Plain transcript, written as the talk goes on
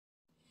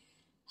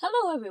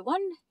Hello,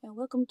 everyone, and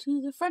welcome to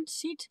the front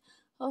seat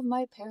of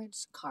my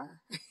parents'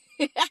 car.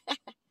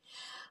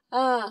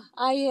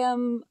 I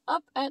am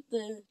up at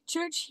the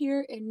church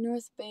here in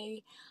North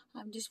Bay.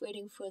 I'm just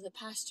waiting for the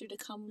pastor to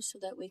come so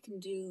that we can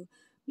do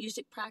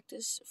music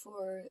practice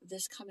for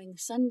this coming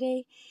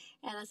Sunday.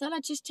 And I thought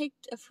I'd just take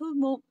a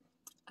few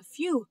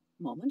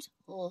moments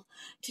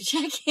to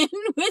check in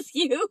with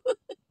you.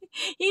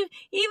 Even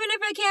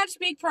if I can't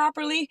speak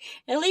properly,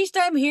 at least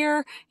I'm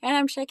here and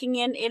I'm checking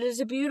in. It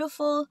is a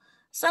beautiful,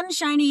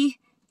 sunshiny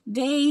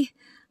day.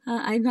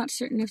 I'm not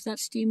certain if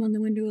that's steam on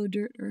the window or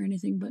dirt or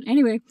anything, but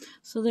anyway,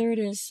 so there it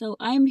is. So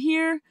I'm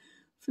here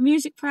for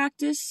music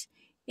practice,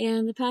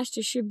 and the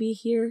pastor should be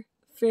here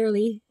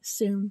fairly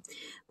soon.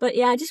 But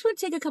yeah, I just want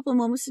to take a couple of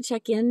moments to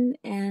check in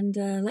and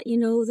let you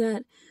know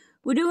that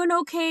we're doing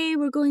okay.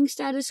 We're going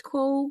status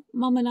quo,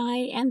 Mom and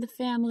I and the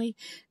family.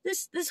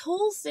 This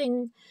whole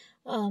thing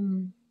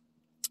with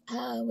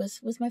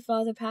my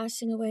father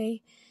passing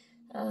away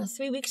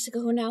 3 weeks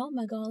ago now,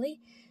 my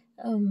golly.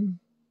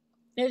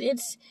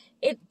 It's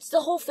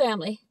the whole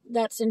family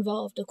that's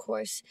involved, of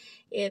course.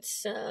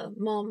 It's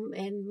Mom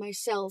and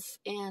myself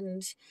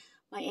and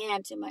my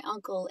aunt and my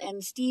uncle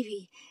and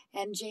Stevie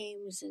and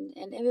James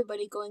and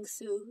everybody going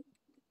through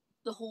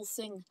the whole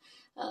thing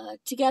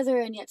together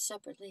and yet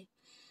separately.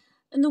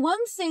 And the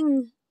one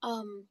thing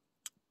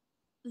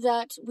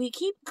that we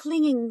keep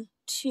clinging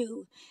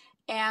to,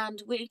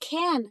 and we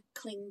can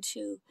cling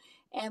to,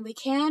 and we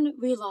can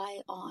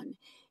rely on,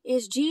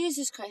 is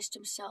Jesus Christ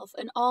himself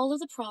and all of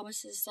the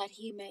promises that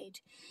he made.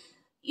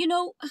 You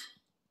know,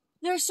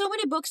 there are so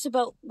many books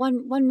about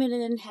one minute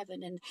in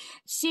heaven and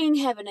seeing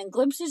heaven and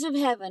glimpses of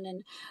heaven,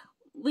 and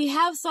we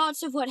have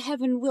thoughts of what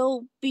heaven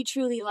will be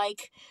truly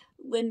like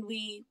when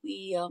we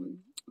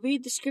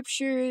read the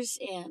scriptures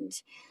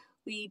and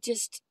we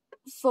just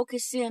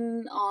focus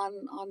in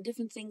on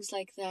different things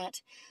like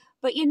that.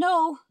 But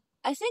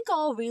I think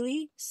all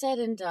really said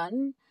and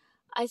done,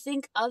 I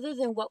think other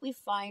than what we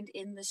find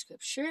in the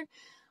scripture,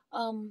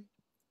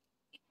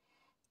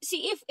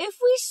 see, if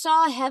we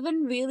saw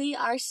heaven really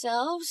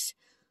ourselves,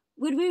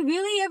 would we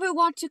really ever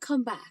want to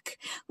come back?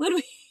 Would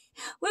we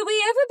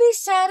ever be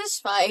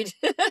satisfied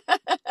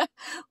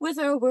with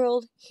our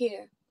world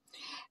here?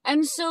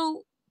 And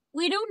so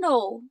we don't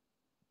know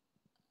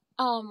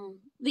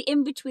the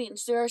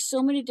in-betweens. There are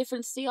so many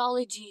different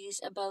theologies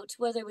about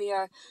whether we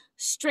are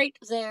straight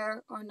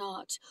there or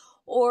not,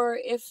 or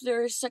if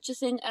there's such a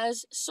thing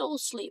as soul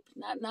sleep.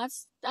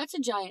 That's a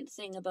giant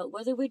thing about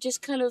whether we're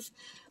just kind of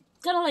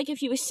like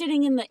if you were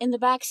sitting in the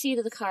back seat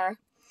of the car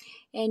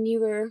and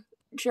you were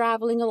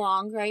traveling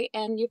along, right?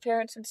 And your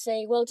parents would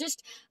say, well,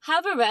 just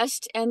have a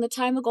rest and the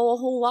time will go a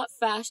whole lot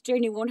faster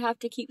and you won't have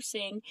to keep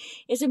saying,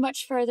 is it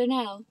much further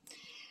now?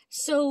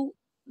 So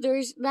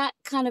there's that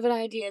kind of an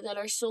idea that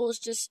our souls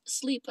just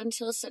sleep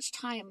until such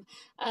time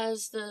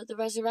as the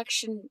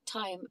resurrection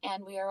time,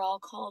 and we are all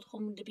called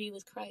home to be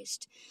with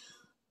Christ.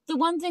 The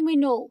one thing we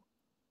know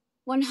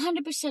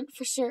 100%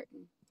 for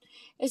certain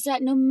is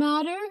that no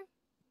matter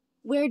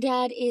where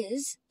Dad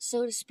is,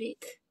 so to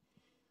speak,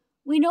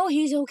 we know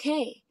he's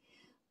okay.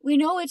 We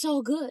know it's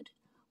all good.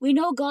 We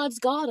know God's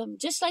got him,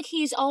 just like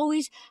he's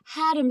always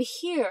had him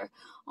here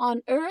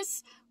on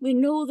earth. We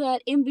know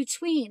that in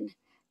between,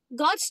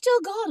 God still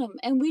got him,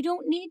 and we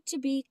don't need to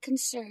be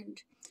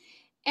concerned.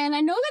 And I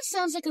know that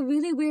sounds like a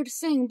really weird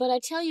thing, but I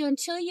tell you,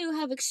 until you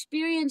have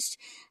experienced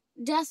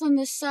death on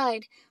this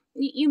side,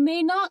 you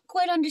may not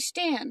quite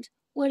understand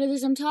what it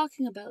is I'm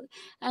talking about.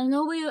 And I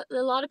know a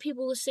lot of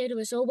people will say to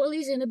us, oh, well,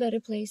 he's in a better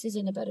place, he's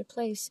in a better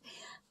place.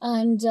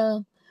 And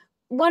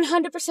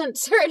 100%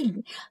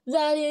 certain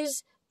that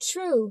is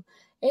true.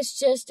 It's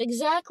just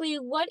exactly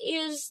what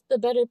is the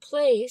better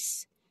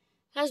place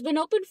has been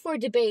open for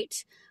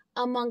debate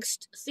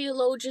amongst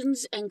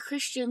theologians and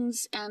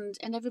Christians and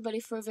everybody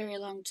for a very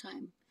long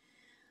time.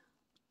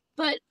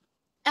 But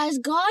as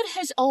God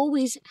has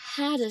always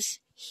had us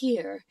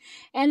here,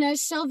 and as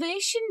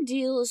salvation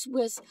deals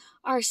with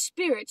our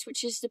spirits,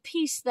 which is the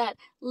peace that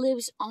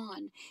lives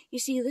on, you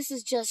see, this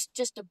is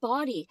just a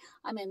body.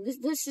 I mean,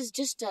 this is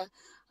just a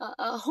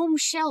home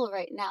shell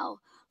right now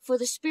for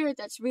the spirit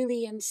that's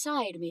really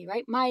inside me,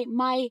 right?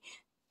 My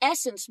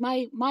essence,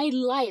 my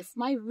life,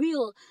 my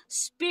real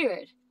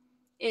spirit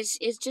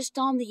is just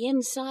on the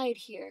inside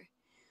here.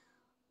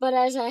 But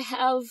as I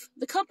have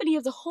the company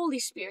of the Holy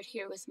Spirit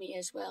here with me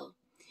as well,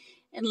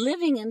 and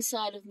living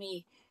inside of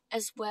me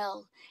as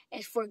well,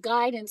 and for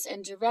guidance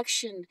and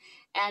direction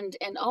and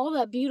all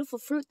that beautiful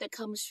fruit that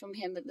comes from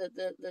him,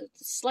 the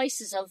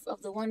slices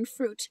of the one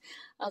fruit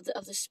of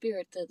the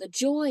Spirit, the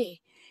joy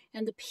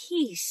and the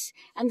peace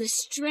and the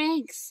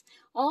strength,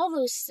 all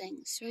those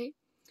things, right?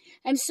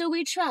 And so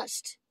we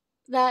trust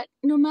that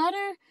no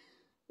matter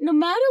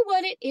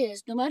what it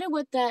is, no matter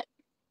what that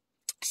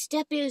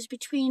step is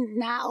between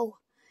now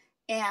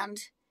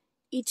and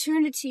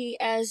eternity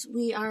as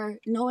we are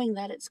knowing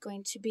that it's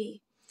going to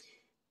be,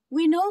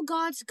 we know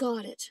God's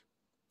got it.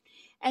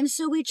 And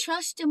so we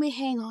trust and we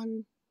hang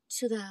on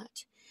to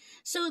that.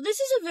 So this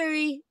is a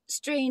very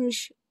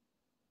strange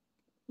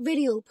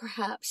video,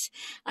 perhaps.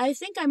 I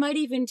think I might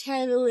even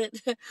title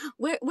it,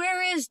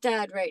 Where is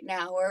Dad Right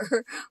Now?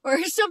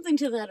 Or something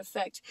to that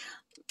effect.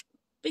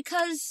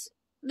 Because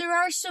there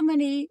are so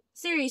many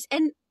theories,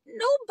 and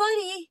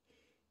nobody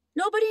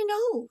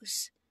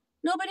knows.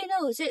 Nobody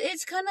knows.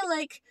 It's kind of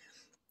like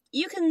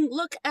you can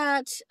look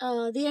at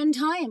the end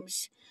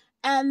times,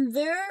 and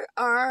there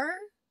are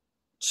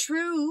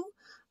true,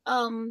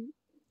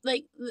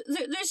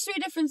 there's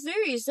three different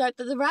theories that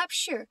the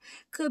rapture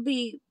could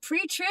be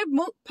pre-trib,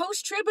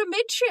 post-trib, or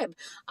mid-trib.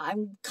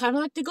 I'm kind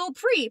of like to go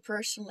pre,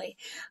 personally.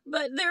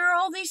 But there are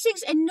all these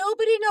things, and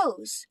nobody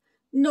knows.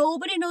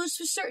 Nobody knows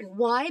for certain.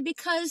 Why?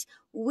 Because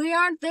we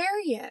aren't there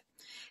yet.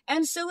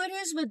 And so it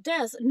is with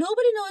death.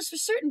 Nobody knows for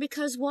certain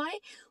because why?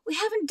 We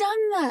haven't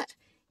done that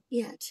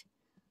yet.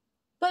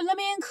 But let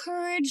me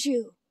encourage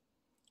you,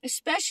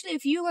 especially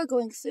if you are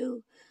going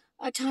through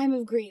a time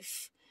of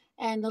grief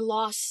and the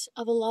loss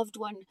of a loved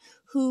one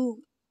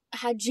who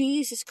had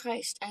Jesus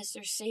Christ as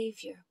their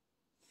Savior.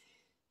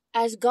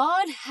 As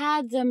God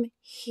had them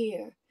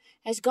here,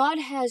 as God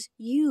has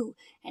you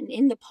and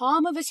in the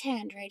palm of his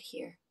hand right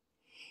here,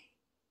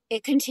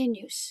 it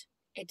continues.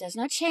 It does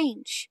not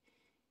change.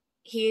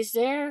 He is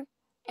there,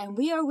 and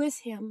we are with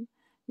him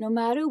no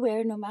matter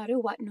where, no matter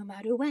what, no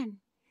matter when.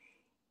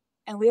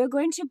 And we are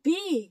going to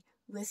be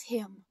with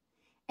him,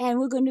 and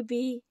we're going to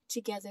be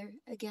together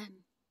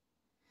again.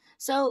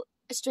 So,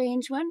 a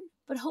strange one,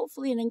 but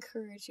hopefully an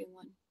encouraging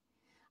one.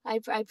 I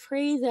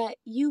pray that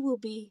you will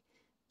be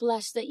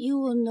blessed, that you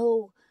will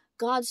know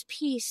God's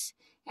peace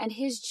and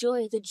his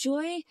joy, the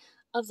joy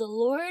of the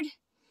Lord,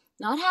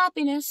 not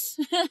happiness.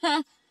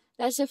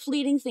 That's a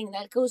fleeting thing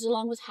that goes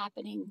along with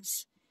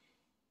happenings.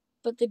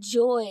 But the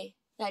joy,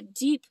 that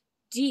deep,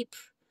 deep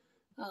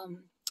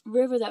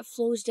river that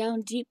flows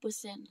down deep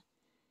within.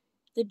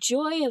 The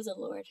joy of the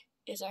Lord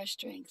is our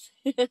strength.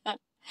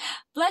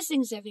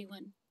 Blessings,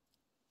 everyone.